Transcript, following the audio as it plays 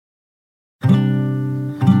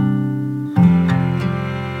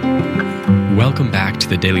Welcome back to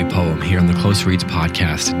the Daily Poem here on the Close Reads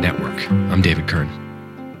Podcast Network. I'm David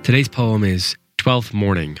Kern. Today's poem is Twelfth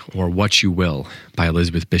Morning, or What You Will, by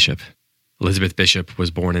Elizabeth Bishop. Elizabeth Bishop was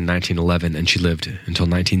born in 1911 and she lived until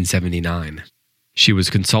 1979. She was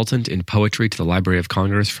consultant in poetry to the Library of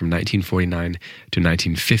Congress from 1949 to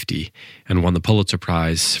 1950 and won the Pulitzer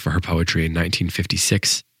Prize for her poetry in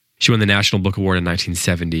 1956. She won the National Book Award in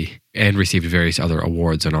 1970 and received various other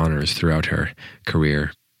awards and honors throughout her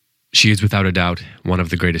career. She is without a doubt one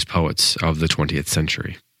of the greatest poets of the 20th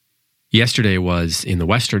century. Yesterday was in the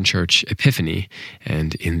Western Church Epiphany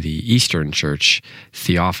and in the Eastern Church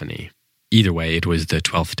Theophany. Either way, it was the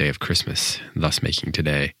 12th day of Christmas, thus making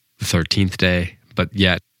today the 13th day. But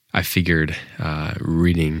yet, I figured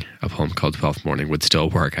reading a poem called Twelfth Morning would still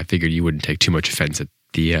work. I figured you wouldn't take too much offense at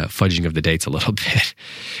the fudging of the dates a little bit.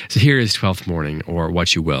 So here is Twelfth Morning, or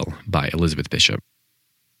What You Will, by Elizabeth Bishop.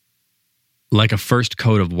 Like a first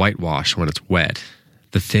coat of whitewash when it's wet,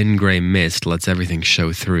 the thin gray mist lets everything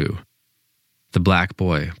show through. The black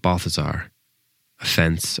boy, Balthazar, a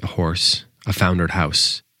fence, a horse, a foundered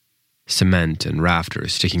house, cement and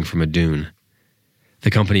rafters sticking from a dune.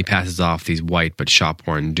 The company passes off these white but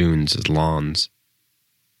shop-worn dunes as lawns.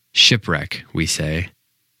 Shipwreck, we say.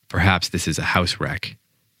 Perhaps this is a house wreck.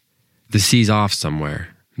 The sea's off somewhere,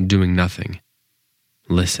 doing nothing.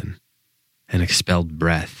 Listen. An expelled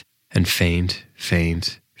breath. And faint,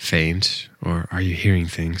 or are you hearing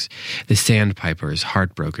things? The sandpiper's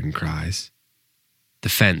heartbroken cries. The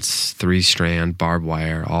fence, 3-strand, barbed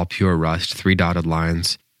wire, all pure rust, 3 dotted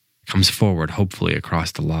lines, comes forward hopefully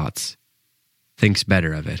across the lots. Thinks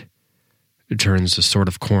better of it. It turns a sort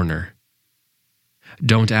of corner.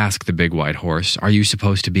 Don't ask the big white horse, are you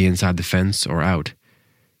supposed to be inside the fence or out?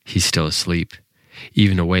 He's still asleep.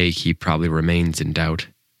 Even awake, he probably remains in doubt.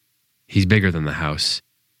 He's bigger than the house.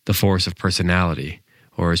 The force of personality,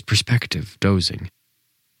 or his perspective, dozing.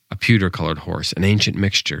 A pewter-colored horse, an ancient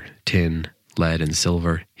mixture, tin, lead, and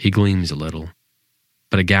silver, he gleams a little.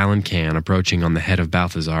 But a gallon can approaching on the head of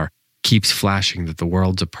Balthazar keeps flashing that the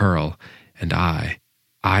world's a pearl, and I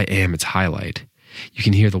am its highlight. You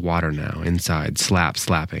can hear the water now, inside,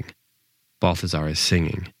 slapping. Balthazar is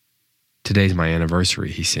singing. Today's my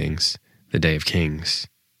anniversary, he sings, the Day of Kings.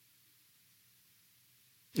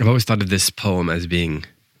 I've always thought of this poem as being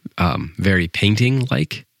very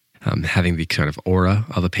painting-like, having the kind of aura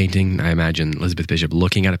of a painting. I imagine Elizabeth Bishop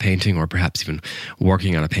looking at a painting or perhaps even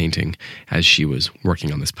working on a painting as she was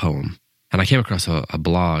working on this poem. And I came across a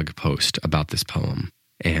blog post about this poem,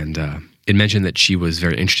 and it mentioned that she was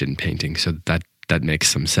very interested in painting, so that makes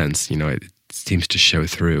some sense. You know, it seems to show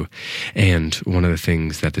through. And one of the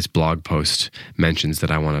things that this blog post mentions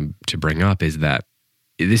that I want to bring up is that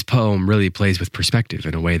this poem really plays with perspective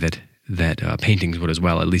in a way that paintings would as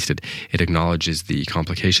well. At least it acknowledges the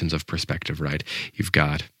complications of perspective, right? You've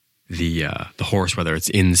got the horse, whether it's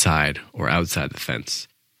inside or outside the fence.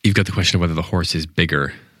 You've got the question of whether the horse is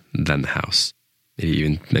bigger than the house. It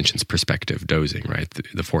even mentions perspective, dozing, right?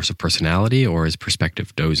 The force of personality, or is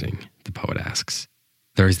perspective dozing, the poet asks.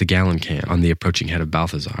 There is the gallon can on the approaching head of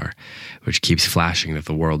Balthazar, which keeps flashing that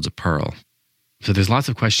the world's a pearl. So there's lots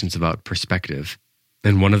of questions about perspective.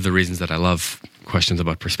 And one of the reasons that I love questions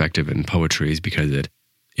about perspective in poetry is because it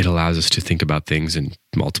allows us to think about things in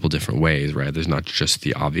multiple different ways, right? There's not just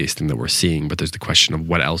the obvious thing that we're seeing, but there's the question of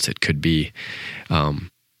what else it could be. I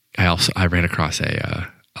ran across a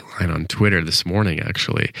line on Twitter this morning,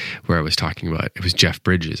 actually, where I was talking about, it was Jeff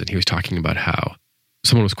Bridges, and he was talking about how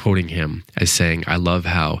someone was quoting him as saying, I love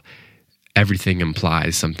how everything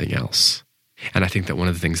implies something else. And I think that one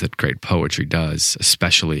of the things that great poetry does,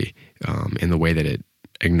 especially in the way that it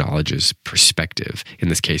acknowledges perspective, in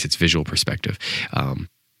this case it's visual perspective,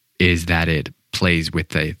 is that it plays with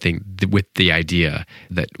the idea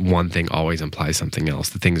that one thing always implies something else.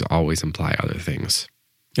 The things always imply other things.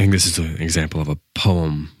 I think this is an example of a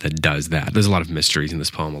poem that does that. There's a lot of mysteries in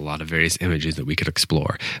this poem, a lot of various images that we could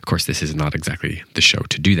explore. Of course, this is not exactly the show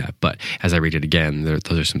to do that, but as I read it again,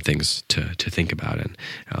 those are some things to think about. And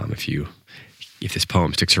if this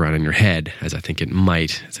poem sticks around in your head, as I think it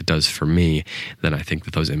might, as it does for me, then I think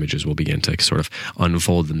that those images will begin to sort of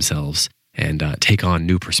unfold themselves and take on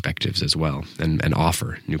new perspectives as well, and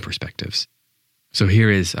offer new perspectives. So here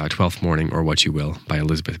is Twelfth Morning, or What You Will, by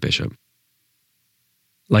Elizabeth Bishop.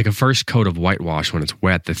 Like a first coat of whitewash when it's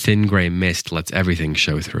wet, the thin gray mist lets everything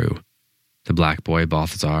show through. The black boy,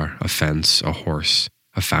 Balthazar, a fence, a horse,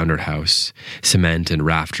 a foundered house, cement and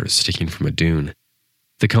rafters sticking from a dune.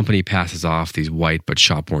 The company passes off these white but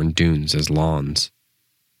shop-worn dunes as lawns.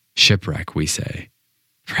 Shipwreck, we say.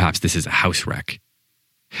 Perhaps this is a house wreck.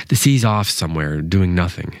 The sea's off somewhere, doing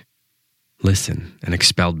nothing. Listen, an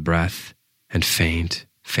expelled breath, and faint,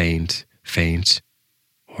 faint, faint.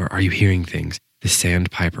 Or are you hearing things? The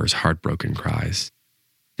sandpiper's heartbroken cries.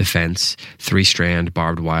 The fence, 3-strand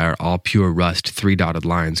barbed wire, all pure rust, 3 dotted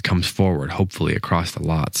lines, comes forward, hopefully across the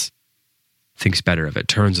lots. Thinks better of it,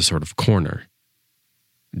 turns a sort of corner.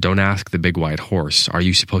 Don't ask the big white horse, are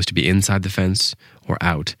you supposed to be inside the fence or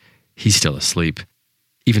out? He's still asleep.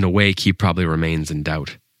 Even awake, he probably remains in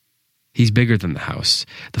doubt. He's bigger than the house,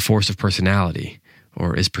 the force of personality,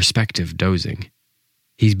 or is perspective dozing?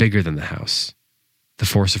 He's bigger than the house. The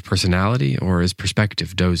force of personality, or is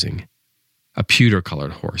perspective dozing? A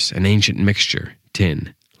pewter-colored horse, an ancient mixture,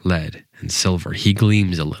 tin, lead, and silver. He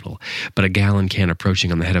gleams a little, but a gallon can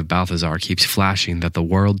approaching on the head of Balthazar keeps flashing that the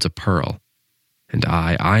world's a pearl. And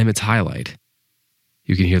I am its highlight.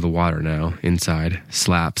 You can hear the water now, inside,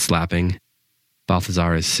 slapping.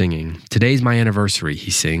 Balthazar is singing. Today's my anniversary,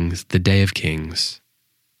 he sings, the Day of Kings.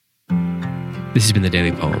 This has been The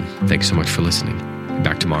Daily Poem. Thanks so much for listening. Be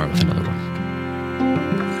back tomorrow with another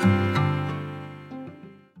one.